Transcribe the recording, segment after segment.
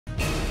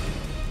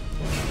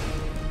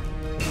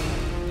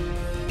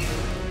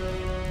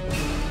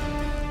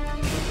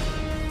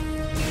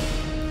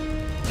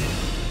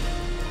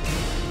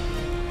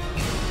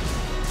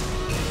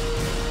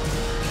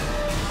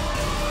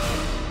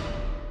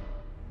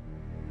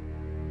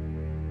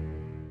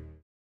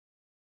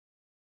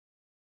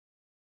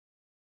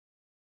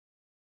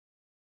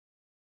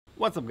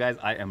What's up guys,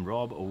 I am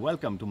Rob,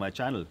 welcome to my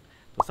channel.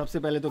 तो सबसे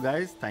पहले तो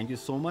guys thank you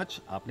so much,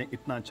 आपने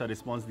इतना अच्छा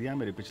रिस्पांस दिया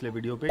मेरे पिछले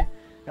वीडियो पे।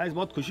 गाइज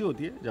बहुत खुशी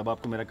होती है जब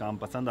आपको मेरा काम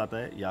पसंद आता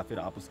है या फिर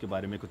आप उसके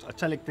बारे में कुछ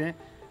अच्छा लिखते हैं,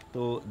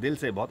 तो दिल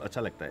से बहुत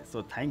अच्छा लगता है।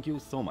 So thank you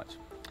so much.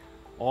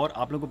 और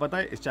आप लोगों को पता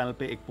है इस चैनल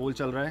पे एक पोल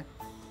चल रहा है,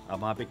 आप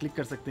वहाँ पे क्लिक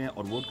कर सकते हैं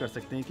और वोट कर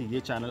सकते हैं कि ये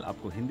चैनल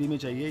आपको हिंदी में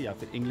चाहिए या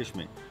फिर इंग्लिश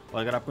में। और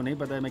अगर आपको नहीं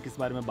पता है मैं किस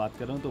बारे में बात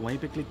कर रहा हूँ तो वहीं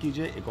पे क्लिक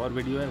कीजिए, एक और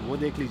वीडियो है वो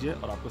देख लीजिए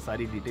और आपको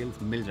सारी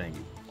डिटेल्स मिल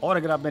जाएंगी। और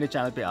अगर आप मेरे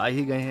चैनल पे आ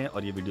ही गए हैं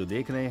और ये वीडियो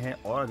देख रहे हैं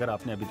और अगर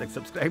आपने अभी तक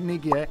सब्सक्राइब नहीं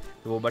किया है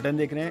तो वो बटन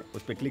देख रहे हैं,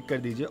 उस पर क्लिक कर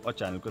दीजिए और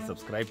चैनल को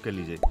सब्सक्राइब कर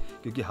लीजिए,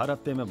 क्योंकि हर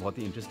हफ्ते मैं बहुत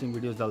ही इंटरेस्टिंग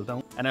वीडियोस डालता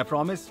हूँ एंड आई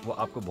प्रॉमिस वो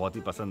आपको बहुत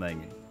ही पसंद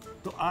आएंगे।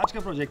 तो आज का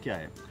प्रोजेक्ट क्या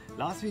है?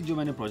 लास्ट वीक जो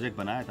मैंने प्रोजेक्ट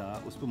बनाया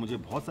था उस पर मुझे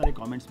बहुत सारे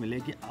कमेंट्स मिले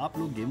कि आप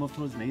लोग गेम ऑफ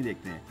थ्रोन्स नहीं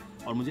देखते हैं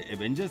और मुझे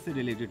एवेंजर्स से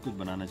रिलेटेड कुछ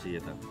बनाना चाहिए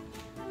था।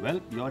 Well,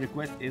 your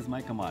request is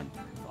my command.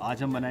 तो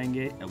आज हम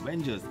बनाएंगे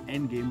Avengers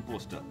end game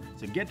poster.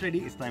 So get ready,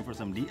 it's time for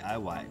some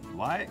DIY।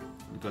 Why?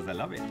 Because I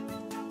love it.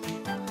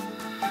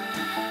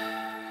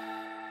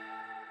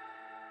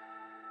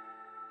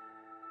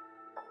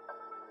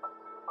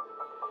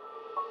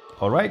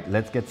 Alright,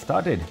 let's get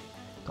started.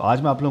 तो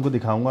आज मैं आप लोगों को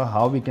दिखाऊंगा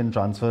how we can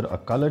transfer a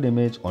coloured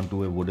image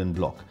onto A wooden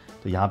block.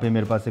 तो यहाँ पे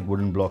मेरे पास एक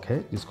वुडन ब्लॉक है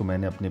जिसको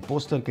मैंने अपने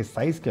पोस्टर के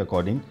साइज़ के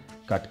अकॉर्डिंग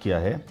कट किया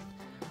है।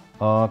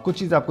 कुछ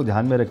चीज़ आपको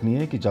ध्यान में रखनी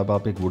है कि जब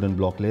आप एक वुडन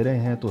ब्लॉक ले रहे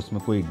हैं तो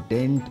उसमें कोई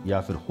डेंट या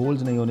फिर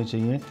होल्स नहीं होने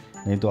चाहिए,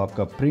 नहीं तो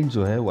आपका प्रिंट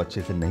जो है वो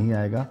अच्छे से नहीं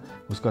आएगा।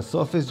 उसका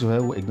सरफेस जो है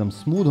वो एकदम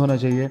स्मूथ होना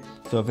चाहिए।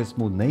 सरफेस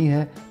स्मूथ नहीं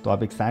है तो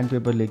आप एक सैंड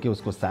पेपर लेके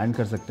उसको सैंड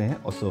कर सकते हैं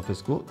और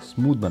सरफेस को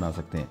स्मूथ बना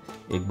सकते हैं।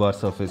 एक बार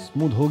सरफेस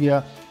स्मूथ हो गया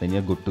then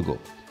you are good to go.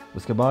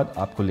 उसके बाद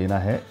आपको लेना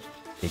है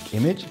एक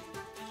इमेज।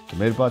 तो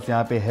मेरे पास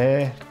यहाँ पे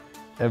है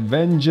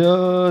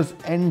एवेंजर्स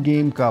एंड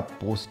गेम का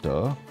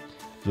पोस्टर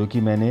जो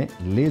कि मैंने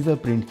लेज़र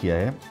प्रिंट किया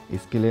है।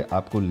 इसके लिए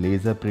आपको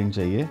लेज़र प्रिंट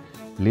चाहिए।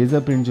 लेज़र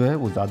प्रिंट जो है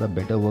वो ज़्यादा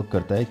बेटर वर्क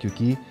करता है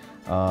क्योंकि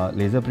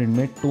लेज़र प्रिंट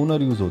में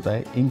टोनर यूज़ होता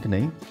है, इंक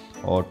नहीं।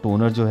 और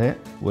टोनर जो है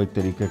वो एक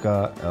तरीके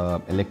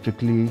का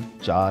इलेक्ट्रिकली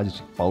चार्ज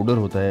पाउडर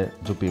होता है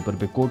जो पेपर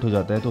पे कोट हो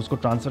जाता है, तो उसको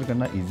ट्रांसफ़र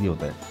करना ईजी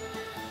होता है।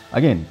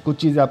 अगेन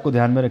कुछ चीज़ें आपको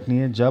ध्यान में रखनी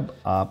है, जब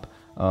आप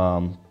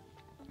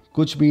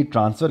कुछ भी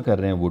ट्रांसफ़र कर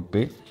रहे हैं वुड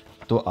पे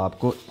तो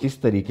आपको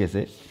इस तरीके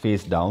से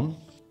फेस डाउन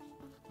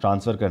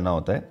ट्रांसफ़र करना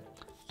होता है।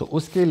 तो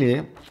उसके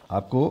लिए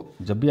आपको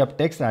जब भी आप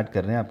टेक्स्ट ऐड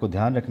कर रहे हैं आपको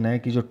ध्यान रखना है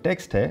कि जो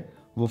टेक्स्ट है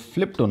वो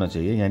फ्लिप्ड होना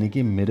चाहिए, यानी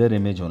कि मिरर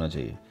इमेज होना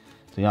चाहिए।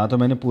 तो यहाँ तो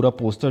मैंने पूरा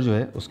पोस्टर जो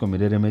है उसको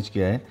मिरर इमेज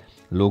किया है,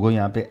 लोगो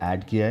यहाँ पे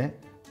ऐड किया है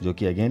जो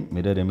कि अगेन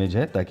मिरर इमेज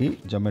है, ताकि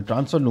जब मैं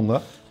ट्रांसफ़र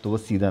लूँगा तो वो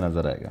सीधा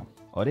नज़र आएगा।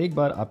 और एक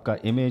बार आपका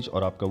इमेज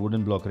और आपका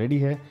वुडन ब्लॉक रेडी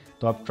है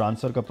तो आप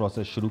ट्रांसफ़र का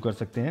प्रोसेस शुरू कर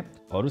सकते हैं।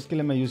 और उसके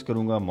लिए मैं यूज़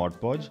करूँगा मॉड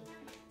पॉज।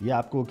 ये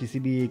आपको किसी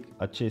भी एक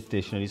अच्छे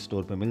स्टेशनरी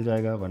स्टोर पे मिल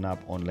जाएगा, वरना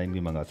आप ऑनलाइन भी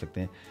मंगा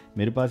सकते हैं।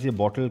 मेरे पास ये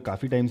बॉटल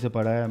काफ़ी टाइम से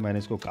पड़ा है, मैंने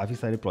इसको काफ़ी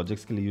सारे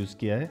प्रोजेक्ट्स के लिए यूज़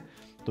किया है,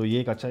 तो ये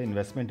एक अच्छा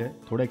इन्वेस्टमेंट है।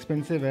 थोड़ा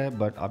एक्सपेंसिव है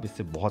बट आप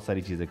इससे बहुत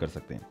सारी चीज़ें कर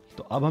सकते हैं।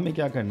 तो अब हमें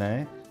क्या करना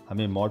है,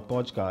 हमें मॉड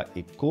पॉज का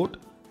एक कोट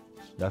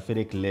या फिर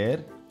एक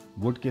लेयर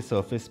वुड के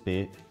सरफेस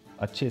पे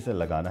अच्छे से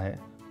लगाना है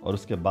और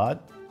उसके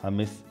बाद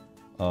हम इस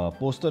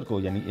पोस्टर को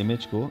यानी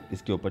इमेज को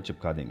इसके ऊपर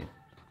चिपका देंगे।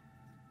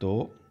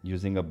 तो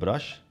यूजिंग अ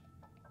ब्रश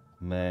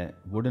मैं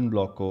वुडन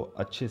ब्लॉक को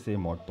अच्छे से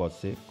मॉड पॉज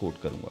से कोट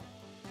करूंगा।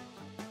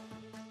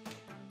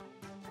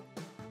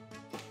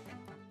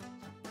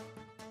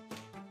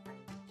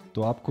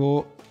 तो आपको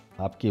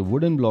आपके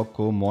वुडन ब्लॉक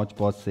को मॉड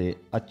पॉज से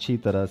अच्छी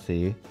तरह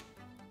से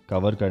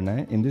कवर करना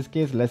है। In this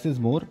case less is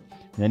more,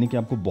 यानी कि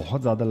आपको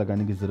बहुत ज़्यादा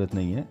लगाने की ज़रूरत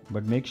नहीं है,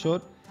 बट मेक श्योर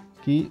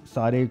कि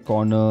सारे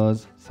कॉर्नर्स,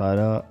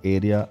 सारा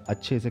एरिया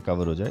अच्छे से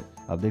कवर हो जाए।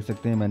 आप देख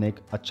सकते हैं मैंने एक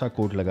अच्छा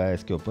कोट लगाया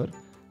इसके ऊपर।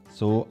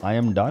 सो I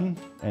am done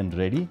and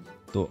ready.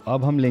 तो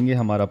अब हम लेंगे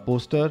हमारा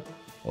पोस्टर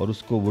और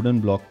उसको वुडन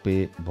ब्लॉक पे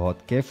बहुत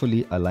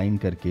केयरफुली अलाइन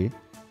करके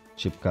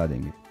चिपका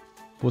देंगे।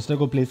 पोस्टर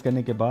को प्लेस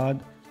करने के बाद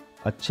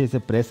अच्छे से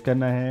प्रेस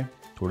करना है,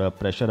 थोड़ा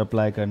प्रेशर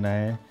अप्लाई करना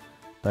है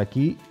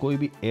ताकि कोई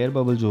भी एयर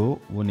बबल जो हो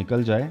वो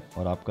निकल जाए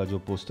और आपका जो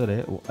पोस्टर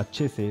है वो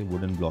अच्छे से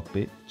वुडन ब्लॉक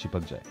पे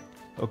चिपक जाए।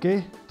 ओके,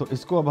 तो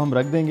इसको अब हम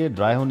रख देंगे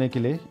ड्राई होने के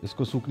लिए।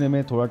 इसको सूखने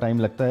में थोड़ा टाइम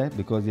लगता है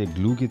बिकॉज ये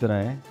ग्लू की तरह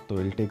है,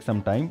 तो it take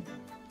some time.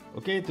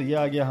 Okay, तो ये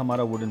आ गया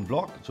हमारा वुडन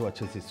ब्लॉक जो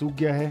अच्छे से सूख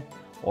गया है।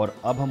 और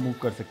अब हम मूव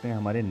कर सकते हैं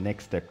हमारे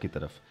नेक्स्ट स्टेप की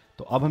तरफ।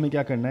 तो अब हमें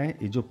क्या करना है,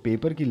 ये जो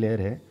पेपर की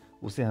लेयर है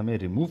उसे हमें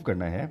रिमूव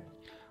करना है।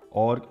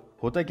 और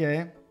होता क्या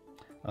है,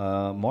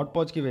 मॉड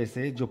पॉज की वजह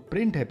से जो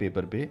प्रिंट है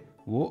पेपर पे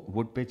वो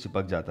वुड पे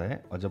चिपक जाता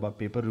है, और जब आप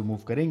पेपर रिमूव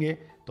करेंगे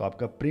तो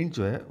आपका प्रिंट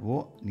जो है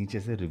वो नीचे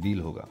से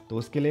रिवील होगा। तो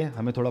उसके लिए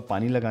हमें थोड़ा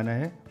पानी लगाना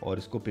है और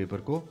इसको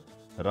पेपर को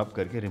रब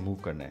करके रिमूव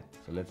करना है।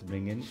 So let's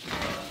bring in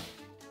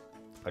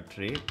a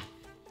tray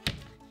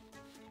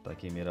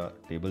ताकि मेरा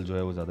टेबल जो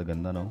है वो ज़्यादा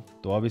गंदा ना हो।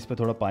 तो अब इस पर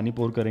थोड़ा पानी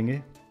पोर करेंगे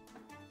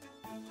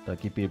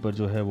ताकि पेपर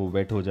जो है वो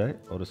वेट हो जाए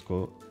और उसको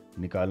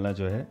निकालना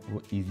जो है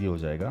वो इजी हो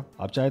जाएगा।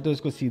 आप चाहे तो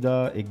इसको सीधा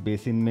एक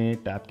बेसिन में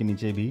टैप के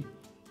नीचे भी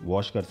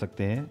वॉश कर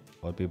सकते हैं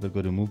और पेपर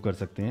को रिमूव कर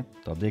सकते हैं।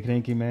 तो आप देख रहे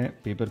हैं कि मैं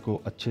पेपर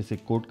को अच्छे से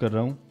कोट कर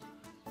रहा हूँ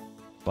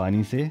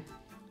पानी से,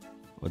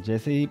 और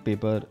जैसे ही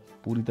पेपर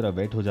पूरी तरह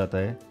वेट हो जाता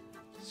है,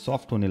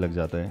 सॉफ्ट होने लग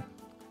जाता है,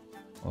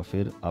 और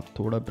फिर आप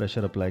थोड़ा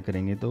प्रेशर अप्लाई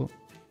करेंगे तो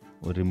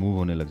वो रिमूव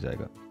होने लग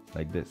जाएगा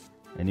like this.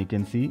 And you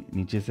can see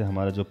नीचे से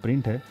हमारा जो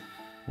प्रिंट है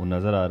वो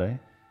नज़र आ रहा है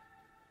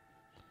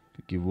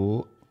क्योंकि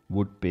वो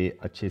वुड पे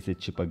अच्छे से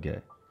चिपक गया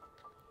है।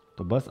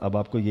 तो बस अब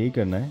आपको यही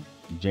करना है,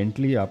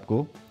 जेंटली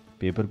आपको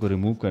पेपर को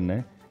रिमूव करना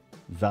है,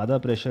 ज़्यादा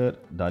प्रेशर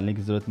डालने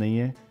की ज़रूरत नहीं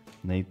है,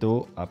 नहीं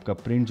तो आपका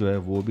प्रिंट जो है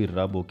वो भी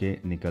रब होके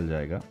निकल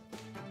जाएगा।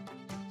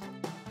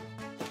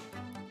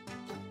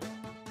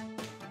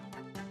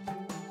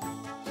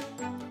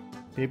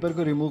 पेपर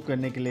को रिमूव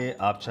करने के लिए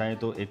आप चाहें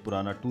तो एक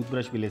पुराना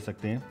टूथब्रश भी ले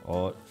सकते हैं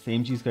और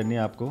सेम चीज़ करनी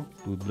है आपको,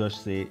 टूथब्रश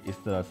से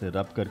इस तरह से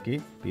रब करके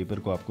पेपर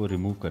को आपको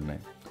रिमूव करना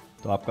है।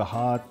 तो आपका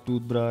हाथ,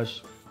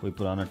 टूथब्रश, कोई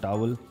पुराना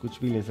टॉवल, कुछ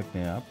भी ले सकते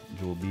हैं आप,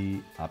 जो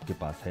भी आपके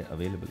पास है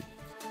available.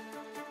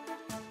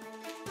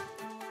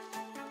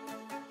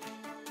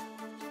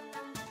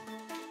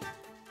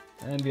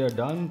 And we are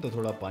done. तो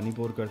थोड़ा पानी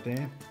पोर करते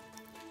हैं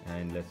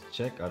and let's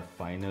check our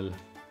final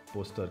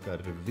poster का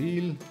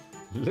reveal.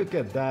 Look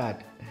at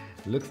that,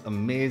 looks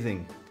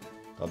amazing.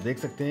 तो आप देख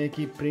सकते हैं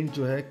कि प्रिंट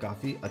जो है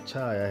काफ़ी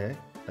अच्छा आया है,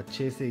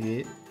 अच्छे से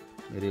ये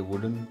मेरे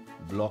वुडन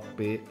ब्लॉक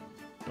पे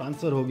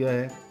ट्रांसफ़र हो गया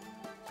है।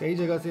 कई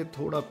जगह से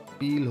थोड़ा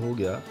पील हो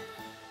गया,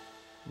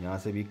 यहाँ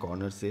से भी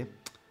कॉर्नर से।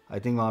 आई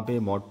थिंक वहाँ पे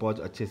मॉड पॉज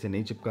अच्छे से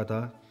नहीं चिपका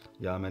था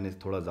या मैंने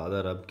थोड़ा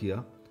ज़्यादा रब किया,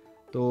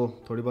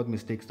 तो थोड़ी बहुत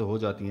मिस्टेक्स तो हो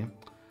जाती हैं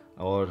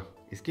और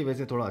इसकी वजह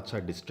से थोड़ा अच्छा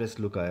डिस्ट्रेस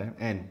लुक आया है।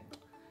 एंड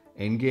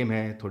एंड गेम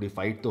है, थोड़ी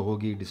फाइट तो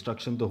होगी,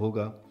 डिस्ट्रक्शन तो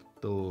होगा,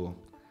 तो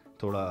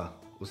थोड़ा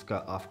उसका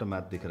आफ्टर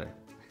मैथ दिख रहा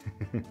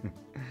है।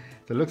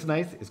 तो लुक्स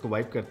नाइस। इसको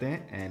वाइप करते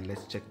हैं and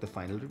let's check the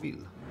final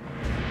reveal.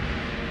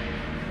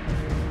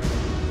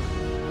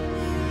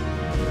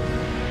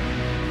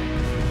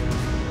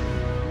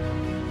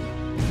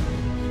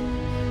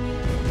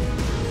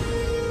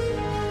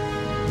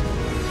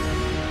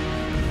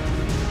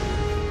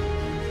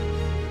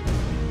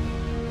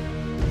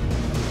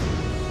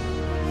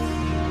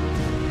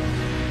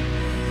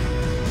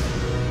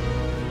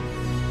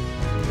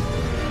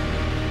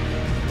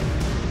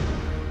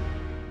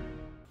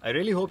 I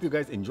really hope you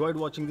guys enjoyed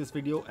watching this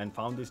video and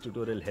found this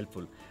tutorial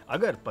helpful.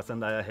 अगर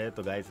पसंद आया है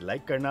तो guys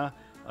लाइक करना,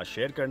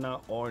 शेयर करना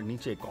और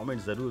नीचे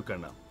कमेंट ज़रूर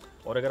करना।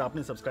 और अगर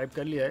आपने सब्सक्राइब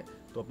कर लिया है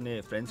तो अपने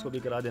फ्रेंड्स को भी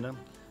करा देना।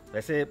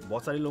 वैसे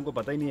बहुत सारे लोगों को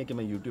पता ही नहीं है कि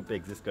मैं YouTube पे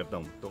एग्जिस्ट करता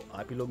हूँ, तो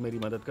आप ही लोग मेरी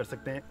मदद कर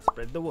सकते हैं,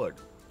 स्प्रेड द वर्ड।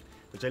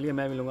 तो चलिए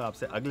मैं मिलूंगा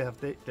आपसे अगले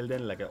हफ्ते। Till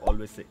then, like I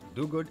always say,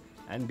 do good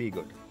and be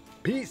good.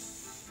 Piece.